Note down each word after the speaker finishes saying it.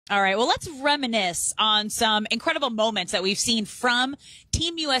All right, well, let's reminisce on some incredible moments that we've seen from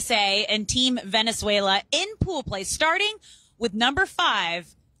Team USA and Team Venezuela in pool play, starting with number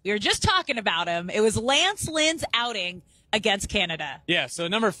 5. We were just talking about him. It was Lance Lynn's outing against Canada. Yeah, so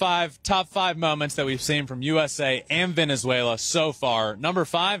number 5, top 5 moments that we've seen from USA and Venezuela so far. Number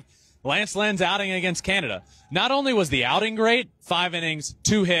 5, Lance Lynn's outing against Canada. Not only was the outing great, 5 innings,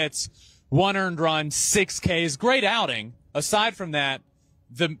 2 hits, 1 earned run, 6 Ks, great outing. Aside from that,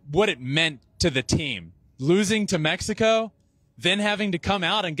 what it meant to the team. Losing to Mexico, then having to come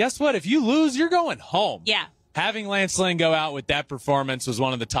out, and guess what? If you lose, you're going home. Yeah. Having Lance Lynn go out with that performance was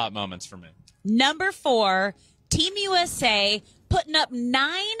one of the top moments for me. Number 4, Team USA putting up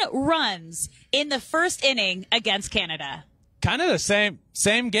 9 runs in the first inning against Canada. Kind of the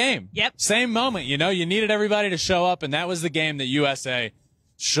same game. Yep. Same moment. You needed everybody to show up, and that was the game that USA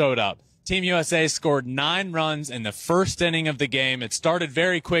showed up. Team USA scored 9 runs in the first inning of the game. It started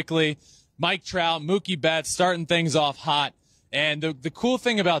very quickly. Mike Trout, Mookie Betts starting things off hot. And the cool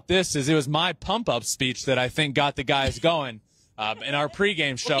thing about this is it was my pump-up speech that I think got the guys going. In our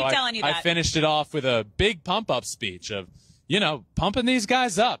pregame show, I finished it off with a big pump-up speech of, pumping these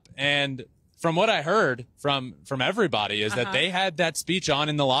guys up. And from what I heard from everybody is that they had that speech on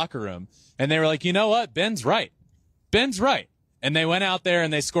in the locker room. And they were like, you know what? Ben's right. Ben's right. And they went out there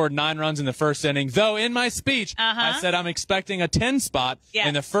and they scored 9 runs in the first inning. Though in my speech, I said I'm expecting a 10 spot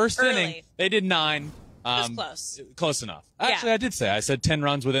in the first inning. They did 9. Just close. Close enough. Actually, I did say. I said 10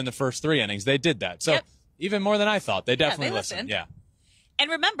 runs within the first 3 innings. They did that. So even more than I thought. They definitely listened. Yeah.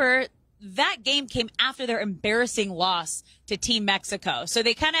 And remember, that game came after their embarrassing loss to Team Mexico. So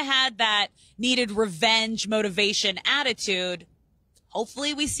they kind of had that needed revenge, motivation attitude.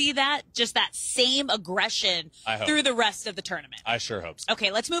 Hopefully we see that same aggression through the rest of the tournament. I sure hope so.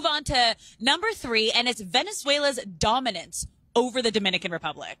 Okay, let's move on to number 3, and it's Venezuela's dominance over the Dominican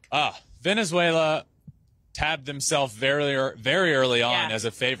Republic. Venezuela tabbed themselves very early on as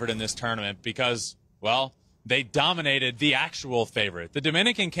a favorite in this tournament because, well, they dominated the actual favorite. The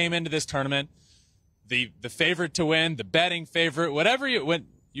Dominican came into this tournament, the favorite to win, the betting favorite, whatever when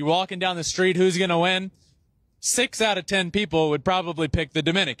you walking down the street, who's going to win? 6 out of 10 people would probably pick the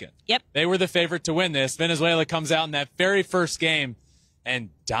Dominican. Yep. They were the favorite to win this. Venezuela comes out in that very first game and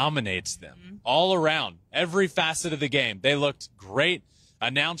dominates them all around, every facet of the game. They looked great,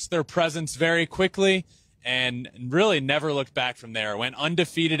 announced their presence very quickly, and really never looked back from there. Went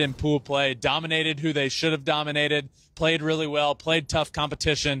undefeated in pool play, dominated who they should have dominated, played really well, played tough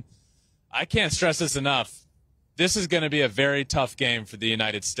competition. I can't stress this enough. This is going to be a very tough game for the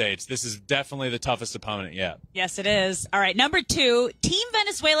United States. This is definitely the toughest opponent yet. Yes, it is. All right, number 2, Team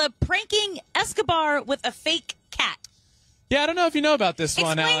Venezuela pranking Escobar with a fake cat. Yeah, I don't know if you know about this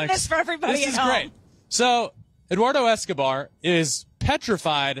one, Alex. Explain this for everybody This at is home. great. So, Eduardo Escobar is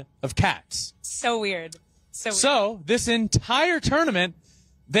petrified of cats. So weird. So, this entire tournament,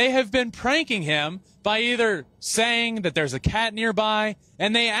 they have been pranking him by either saying that there's a cat nearby,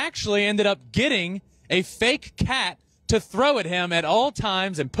 and they actually ended up getting a fake cat to throw at him at all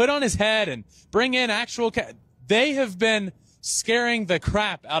times and put on his head and bring in actual cat. They have been scaring the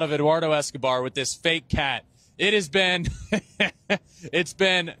crap out of Eduardo Escobar with this fake cat. It has been, it's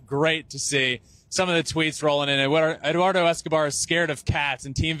been great to see some of the tweets rolling in. Eduardo Escobar is scared of cats,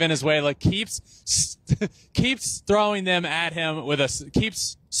 and Team Venezuela keeps throwing them at him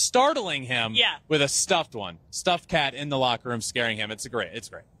keeps startling him with a stuffed cat in the locker room, scaring him. It's great.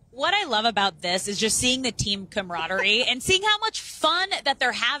 What I love about this is just seeing the team camaraderie and seeing how much fun that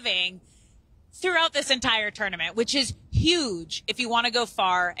they're having throughout this entire tournament, which is huge if you want to go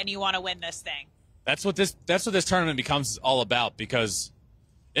far and you want to win this thing. That's what this tournament becomes all about, because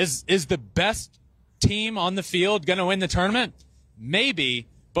is the best team on the field going to win the tournament? Maybe,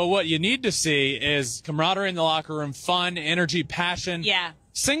 but what you need to see is camaraderie in the locker room, fun, energy, passion. Yeah.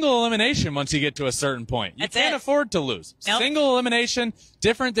 Single elimination once you get to a certain point. You can't afford to lose. Nope. Single elimination,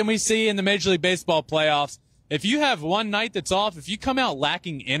 different than we see in the Major League Baseball playoffs. If you have one night that's off, if you come out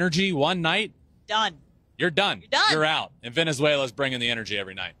lacking energy one night, you're done. You're out. And Venezuela's bringing the energy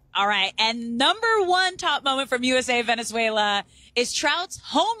every night. All right. And number 1 top moment from USA Venezuela is Trout's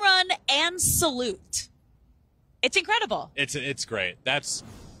home run and salute. It's incredible. It's great. That's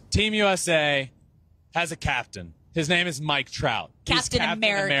Team USA has a captain. His name is Mike Trout. Captain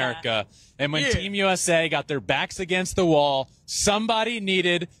America. And when Team USA got their backs against the wall, somebody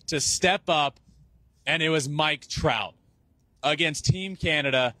needed to step up, and it was Mike Trout against Team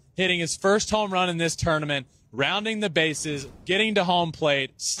Canada, hitting his first home run in this tournament, rounding the bases, getting to home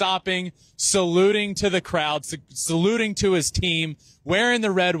plate, stopping, saluting to the crowd, saluting to his team, wearing the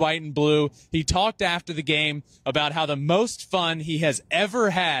red, white, and blue. He talked after the game about how the most fun he has ever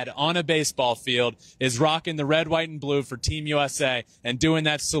had on a baseball field is rocking the red, white, and blue for Team USA and doing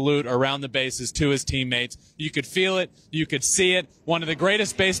that salute around the bases to his teammates. You could feel it. You could see it. One of the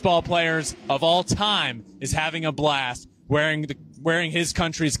greatest baseball players of all time is having a blast wearing his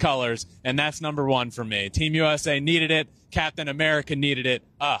country's colors, and that's number one for me. Team USA needed it. Captain America needed it.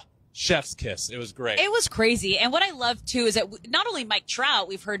 Chef's kiss. It was great. It was crazy. And what I love, too, is that not only Mike Trout,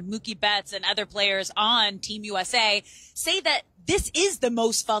 we've heard Mookie Betts and other players on Team USA say that this is the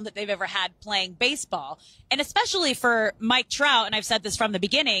most fun that they've ever had playing baseball. And especially for Mike Trout, and I've said this from the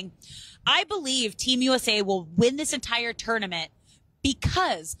beginning, I believe Team USA will win this entire tournament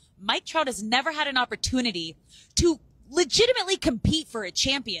because Mike Trout has never had an opportunity to legitimately compete for a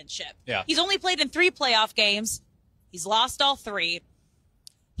championship. Yeah. He's only played in 3 playoff games. He's lost all 3.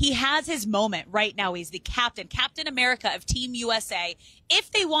 He has his moment right now. He's the Captain America of Team USA.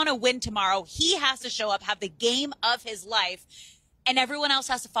 If they want to win tomorrow, he has to show up, have the game of his life, and everyone else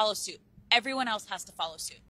has to follow suit. Everyone else has to follow suit.